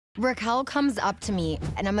Raquel comes up to me,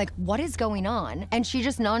 and I'm like, what is going on? And she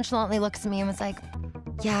just nonchalantly looks at me and was like,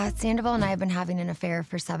 yeah, Sandoval and I have been having an affair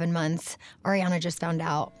for 7 months. Ariana just found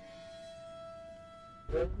out.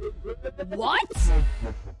 What?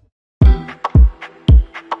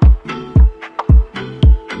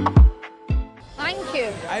 Thank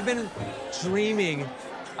you. I've been dreaming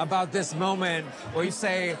about this moment where you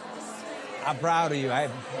say, I'm proud of you. I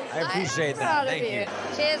appreciate that. Thank you.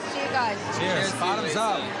 Cheers to you guys. Cheers. Bottoms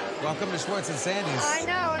up. Welcome to Schwartz and Sandy's. I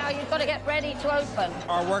know. Now you've got to get ready to open.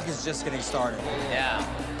 Our work is just getting started. Yeah.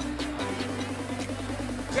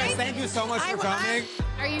 Guys, thank you so much for coming.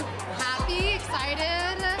 Are you happy, excited?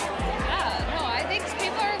 Yeah, no, I think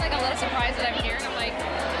people are like a little surprised that I'm here, and I'm like,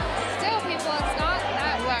 still, people, it's not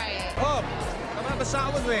that Right. Oh, come have a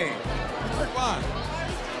shot with me. Come on.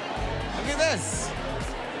 Look at this.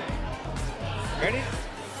 Ready?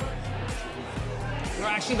 You're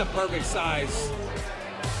actually the perfect size.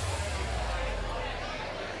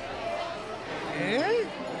 And?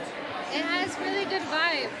 It has really good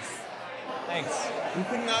vibes. Thanks. You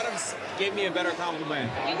could not have gave me a better compliment.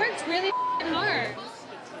 You worked really hard.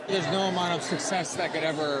 There's no amount of success that could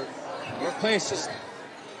ever replace just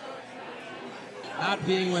not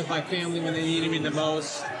being with my family when they needed me the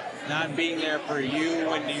most, not being there for you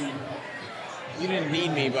when you didn't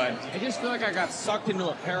need me, but I just feel like I got sucked into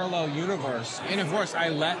a parallel universe. And of course, I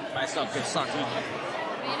let myself get sucked in. I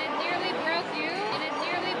mean, it nearly broke you, and it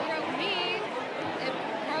nearly broke me. It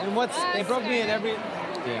broke And what's, us, they broke me in and- every,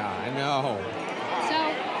 yeah, I know. So,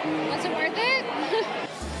 was it worth it?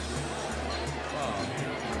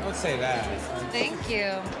 Oh, don't say that. Thank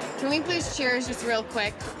you. Can we please cheers just real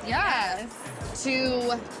quick? Yes.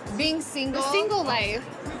 To being single. The single life.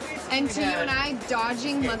 And to you and I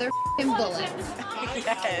dodging motherfucking bullets.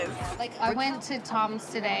 Yes. Like, I went to Tom's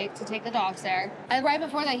today to take the dogs there. And right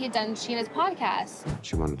before that, he'd done Scheana's podcast.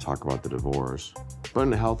 She wanted to talk about the divorce, but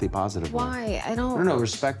in a healthy, positive way. Why? I don't. No,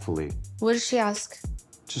 respectfully. What did she ask?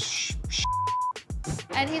 Just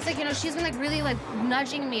And he's like, you know, she's been like really like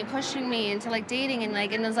nudging me, pushing me into like dating and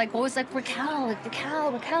like, and it's like always like Raquel,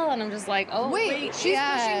 Raquel. And I'm just like, oh, Wait, she's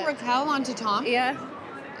pushing Raquel onto Tom? Yeah.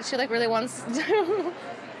 She like really wants to.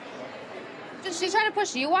 Did she try to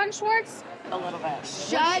push you on Schwartz? A little bit.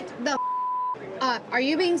 Shut the up. Are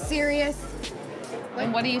you being serious?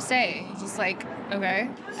 And what do you say? Just like, okay.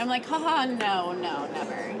 I'm like, haha, no,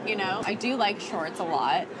 never. You know, I do like Schwartz a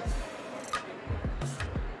lot.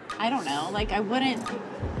 I don't know, like I wouldn't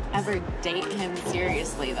ever date him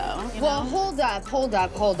seriously though. Well, hold up.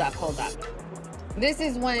 This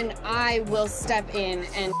is when I will step in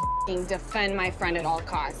and defend my friend at all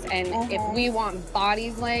costs. And if we want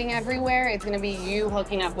bodies laying everywhere, it's gonna be you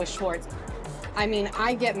hooking up with Schwartz. I mean,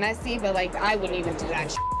 I get messy, but like I wouldn't even do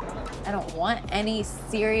that. I don't want any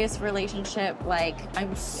serious relationship. Like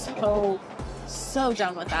I'm so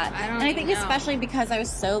done with that. And I think especially because I was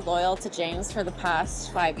so loyal to James for the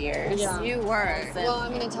past 5 years. Yeah. You were. Well,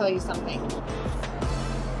 I'm gonna tell you something.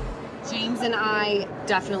 James and I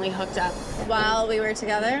definitely hooked up While we were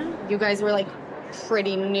together? You guys were like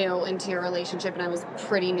pretty new into your relationship, and I was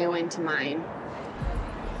pretty new into mine.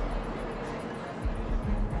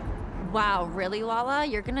 Wow, really, Lala?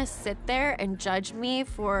 You're gonna sit there and judge me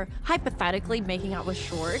for hypothetically making out with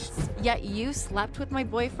Schwartz, yet you slept with my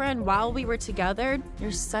boyfriend while we were together?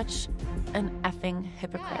 You're such an effing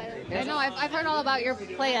hypocrite. I know, I've heard all about your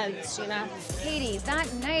plans, Scheana. Katie,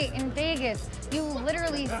 that night in Vegas, you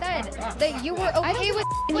literally said that you were okay with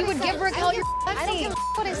and you would give Raquel your I don't pussy. give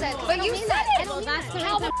what I said. But you said it. Well, that's the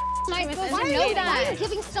How the reason. am I supposed Why to know Why are that? you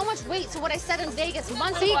giving so much weight to what I said in Vegas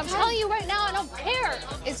months ago? I'm telling you right now, I don't care.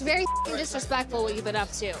 It's very disrespectful what you've been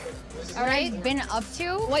up to. All right? I've been up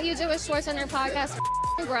to? What you do with Schwartz on your podcast,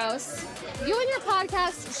 gross. You and your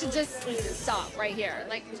podcast should just stop right here.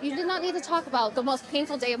 Like, you do not need to talk about the most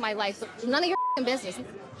painful day of my life. None of your business.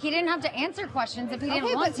 He didn't have to answer questions if he didn't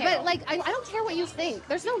Okay, want to. but like, I don't care what you think.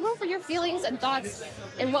 There's no room for your feelings and thoughts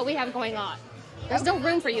in what we have going on. There's no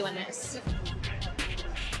room for you in this.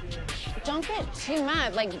 Don't get too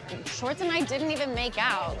mad. Like, Schwartz and I didn't even make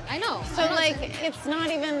out. I know. So, like, it's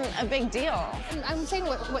not even a big deal. I'm saying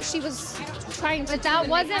what she was trying to But that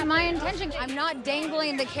wasn't my intention. I'm not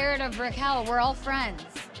dangling the carrot of Raquel. We're all friends.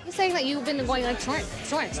 He's saying that you've been going like Schwartz.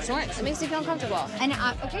 It makes you feel uncomfortable. And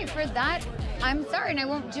okay, for that, I'm sorry, and I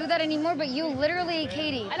won't do that anymore, but you literally,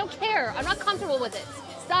 Katie. I don't care. I'm not comfortable with it.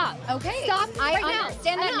 Stop. Okay. Stop I right now.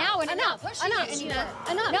 understand that now, and I'm not Enough. pushing Enough, it Scheana.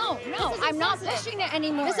 anymore. Enough. No, I'm not pushing it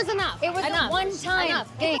anymore. This is enough. It was enough. a one-time Enough.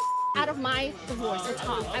 thing. Get out of my divorce with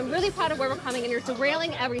Tom. I'm really proud of where we're coming, and you're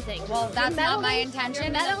derailing everything. Well, that's You're not my meddling. intention.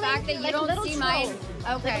 You're The meddling fact that you like a don't little see troll. mine.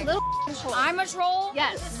 Okay. Like a little troll. I'm a troll?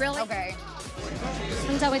 Yes. Really? Okay.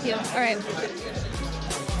 I'm done with you. All right.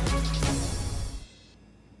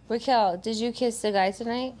 Raquel, did you kiss the guy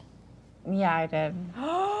tonight? Yeah, I did.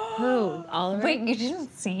 Who? Oliver? Wait, you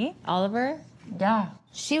didn't see? Oliver? Yeah.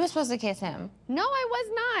 She was supposed to kiss him. No, I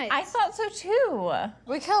was not. I thought so too.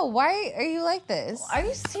 Raquel, why are you like this? Are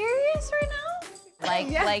you serious right now?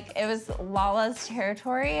 Like it was Lala's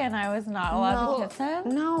territory and I was not allowed to kiss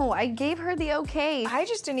him? No, I gave her the okay. I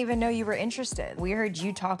just didn't even know you were interested. We heard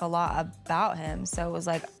you talk a lot about him, so it was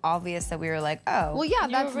like obvious that we were like, oh. Well, yeah,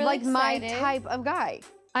 You that's were really like my excited. type of guy.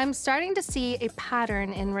 I'm starting to see a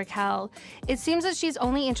pattern in Raquel. It seems that she's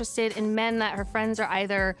only interested in men that her friends are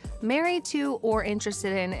either married to or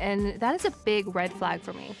interested in, and that is a big red flag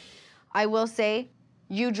for me. I will say,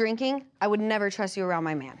 you drinking, I would never trust you around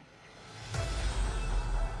my man.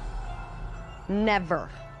 Never.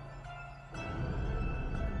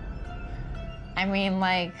 I mean,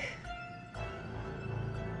 like,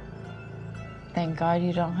 thank God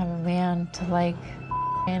you don't have a man to like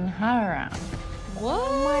and her around.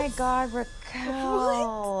 Oh my God,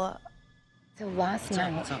 Raquel. So last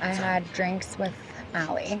night, I had drinks with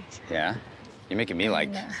Allie. Yeah? You're making me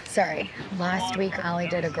like... Sorry. Last week, Allie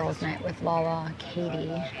did a girls' night with Lala,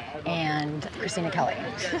 Katie, and Christina Kelly.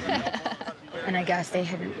 And I guess they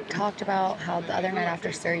had talked about how the other night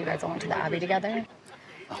after Sir, you guys all went to the Abbey together.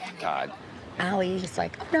 Oh, my God. Allie's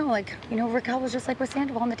like, oh, no, like, you know, Raquel was just like with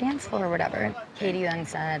Sandoval on the dance floor or whatever. Katie then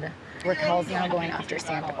said, Raquel's now going after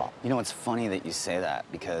Sandoval. You know, it's funny that you say that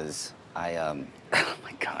because oh,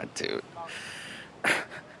 my God, dude.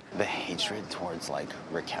 The hatred towards, like,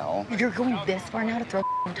 Raquel. You're going this far now to throw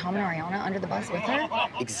Tom and Ariana under the bus with her?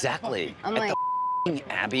 Exactly. I'm At like... the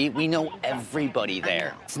Abbey, we know everybody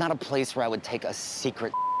there. It's not a place where I would take a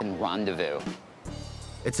secret rendezvous.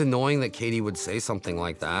 It's annoying that Katie would say something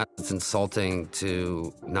like that. It's insulting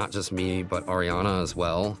to not just me, but Ariana as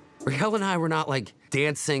well. Raquel and I were not like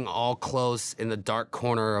dancing all close in the dark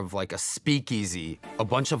corner of like a speakeasy. A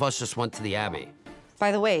bunch of us just went to the Abbey.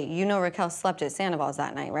 By the way, you know Raquel slept at Sandoval's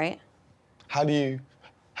that night, right? How do you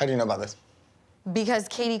know about this? Because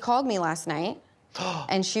Katie called me last night,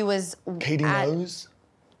 and she was Katie knows?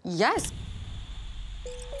 Yes.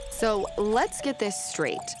 So let's get this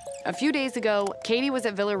straight. A few days ago, Katie was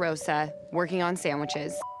at Villa Rosa working on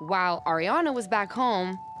sandwiches, while Ariana was back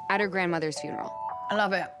home at her grandmother's funeral. I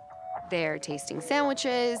love it. They're tasting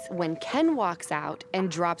sandwiches when Ken walks out and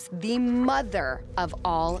drops the mother of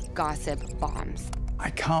all gossip bombs. I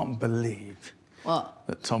can't believe What?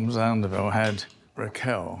 that Tom Sandoval had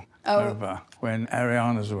Raquel over when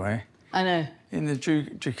Ariana's away. I know. In the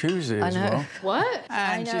jacuzzi as well. What?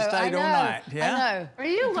 And she stayed all night, yeah? I know. Are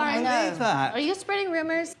you lying? I believe that. Are you spreading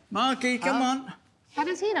rumors? Marky, come on. How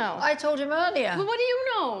does he know? I told him earlier. Well, what do you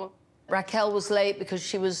know? Raquel was late because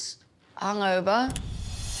she was hungover.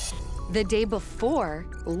 The day before,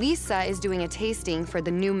 Lisa is doing a tasting for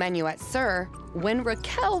the new menu at Sir when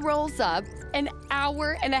Raquel rolls up an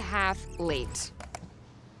hour and a half late.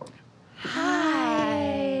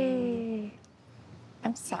 Hi.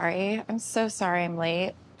 I'm sorry. I'm so sorry I'm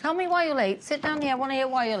late. Tell me why you're late. Sit down here. I want to hear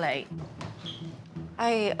why you're late.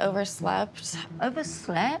 I overslept.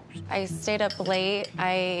 Overslept? I stayed up late.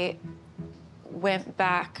 I went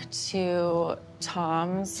back to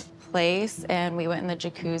Tom's place and we went in the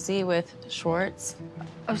jacuzzi with Schwartz.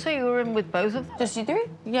 Oh, so you were in with both of them? Just you three?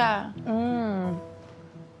 Yeah.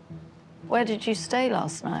 Where did you stay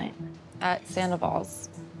last night? At Sandoval's.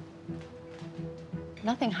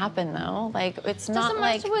 Nothing happened though. Like it's not Doesn't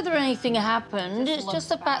like matter whether anything happened. It's just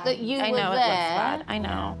the fact that you I were know there. it looks bad. I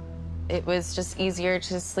know. It was just easier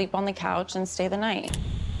to sleep on the couch and stay the night.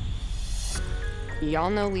 Y'all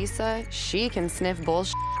know Lisa, she can sniff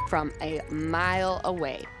bullshit from a mile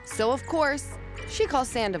away. So of course, she calls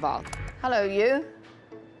Sandoval. Hello, you.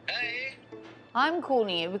 Hey. I'm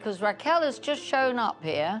calling you because Raquel has just shown up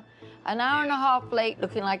here, an hour and a half late,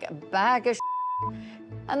 looking like a bag of shit.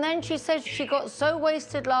 And then she says she got so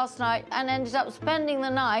wasted last night and ended up spending the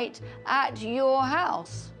night at your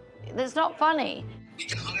house. That's not funny. We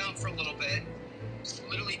hung out for a little bit, just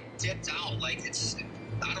literally dipped out. Like,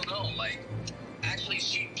 I don't know, like, actually,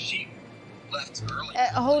 she left early.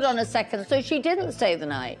 Hold on a second. So she didn't stay the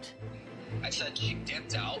night? I said she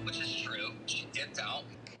dipped out, which is true. She dipped out.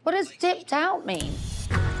 What does dipped out mean?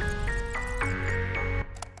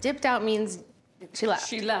 Dipped out means she left.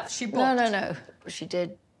 She left. She No, booked. no. She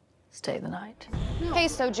did stay the night. Hey,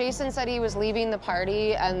 so Jason said he was leaving the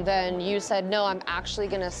party, and then you said, no, I'm actually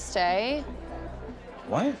gonna stay.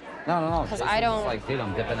 What? No. 'Cause I don't- Like, dude,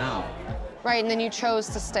 I'm dipping out. Right, and then you chose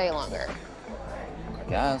to stay longer. I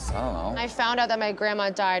guess, I don't know. I found out that my grandma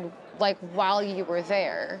died, like, while you were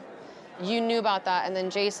there. You knew about that, and then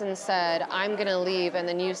Jason said, I'm gonna leave, and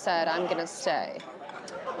then you said, I'm gonna stay.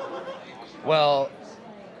 Well,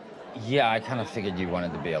 yeah, I kind of figured you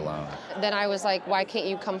wanted to be alone. Then I was like, why can't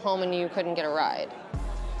you come home and you couldn't get a ride?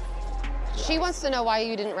 She wants to know why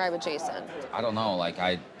you didn't ride with Jason. I don't know, like,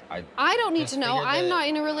 I don't need to know. I'm not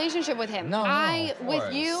in a relationship with him. No, I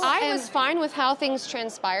was fine with how things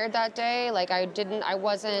transpired that day. Like, I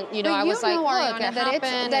wasn't, you know, I was like, look, Ariana,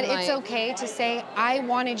 that it's like, okay to say, I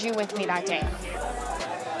wanted you with me that day.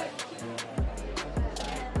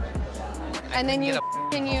 And then you,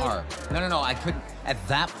 No, I couldn't, at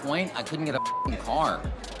that point, I couldn't get a car.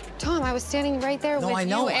 Tom, I was standing right there with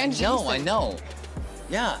you and Jason. I know.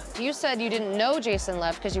 Yeah. You said you didn't know Jason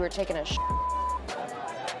left because you were taking a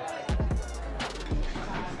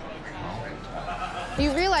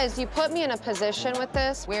You realize you put me in a position with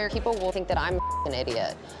this where people will think that I'm an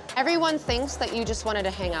idiot. Everyone thinks that you just wanted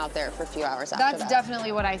to hang out there for a few hours after that. That's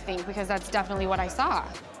definitely what I think, because that's definitely what I saw.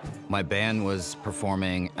 My band was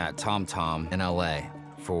performing at Tom Tom in LA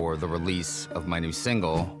for the release of my new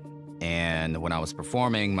single. And when I was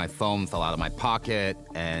performing, my phone fell out of my pocket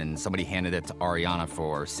and somebody handed it to Ariana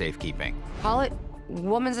for safekeeping. Call it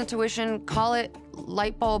woman's intuition, call it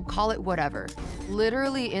light bulb, call it whatever.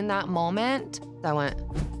 Literally in that moment, I went,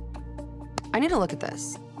 I need to look at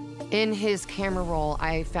this. In his camera roll,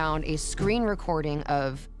 I found a screen recording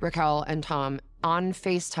of Raquel and Tom on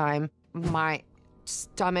FaceTime. My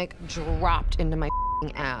stomach dropped into my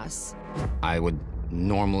ass. I would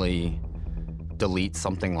normally delete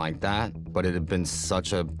something like that, but it had been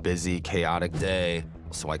such a busy, chaotic day,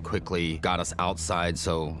 so I quickly got us outside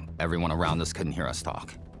so everyone around us couldn't hear us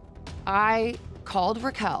talk. I called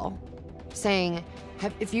Raquel saying,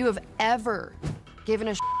 if you have ever given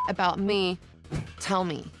a about me, tell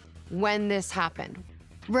me when this happened.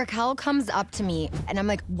 Raquel comes up to me and I'm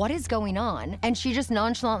like, what is going on? And she just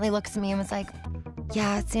nonchalantly looks at me and was like,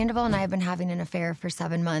 yeah, Sandoval and I have been having an affair for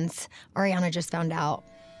 7 months. Ariana just found out.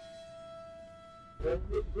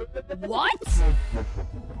 What?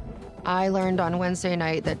 I learned on Wednesday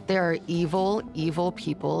night that there are evil, evil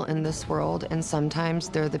people in this world, and sometimes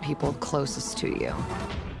they're the people closest to you.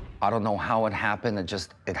 I don't know how it happened,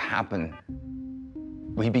 it happened.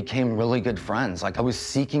 We became really good friends. Like, I was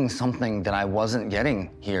seeking something that I wasn't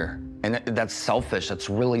getting here. And that's selfish, that's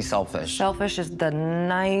really selfish. Selfish is the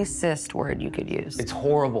nicest word you could use. It's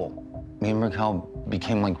horrible. Me and Raquel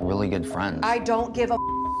became like really good friends. I don't give a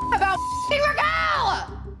about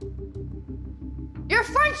Raquel! Your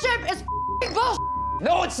friendship is bullshit!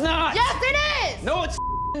 No, it's not! Yes, it is! No, it's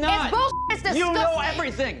not! It's bullshit, it's disgusting! You know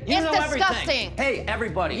everything! You know disgusting! Everything. Hey,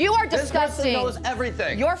 everybody! You are this disgusting! This person knows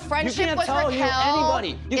everything! Your friendship with Raquel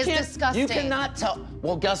anybody. is disgusting. You cannot tell.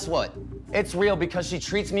 Well, guess what? It's real because she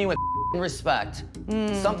treats me with respect.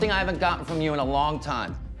 Something I haven't gotten from you in a long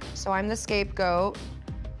time. So I'm the scapegoat.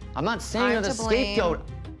 I'm not saying you're the scapegoat.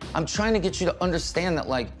 I'm trying to get you to understand that,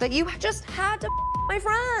 like... That you just had to my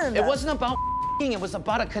friend. It wasn't about it was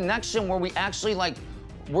about a connection where we actually, like,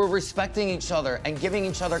 were respecting each other and giving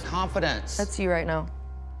each other confidence. That's you right now.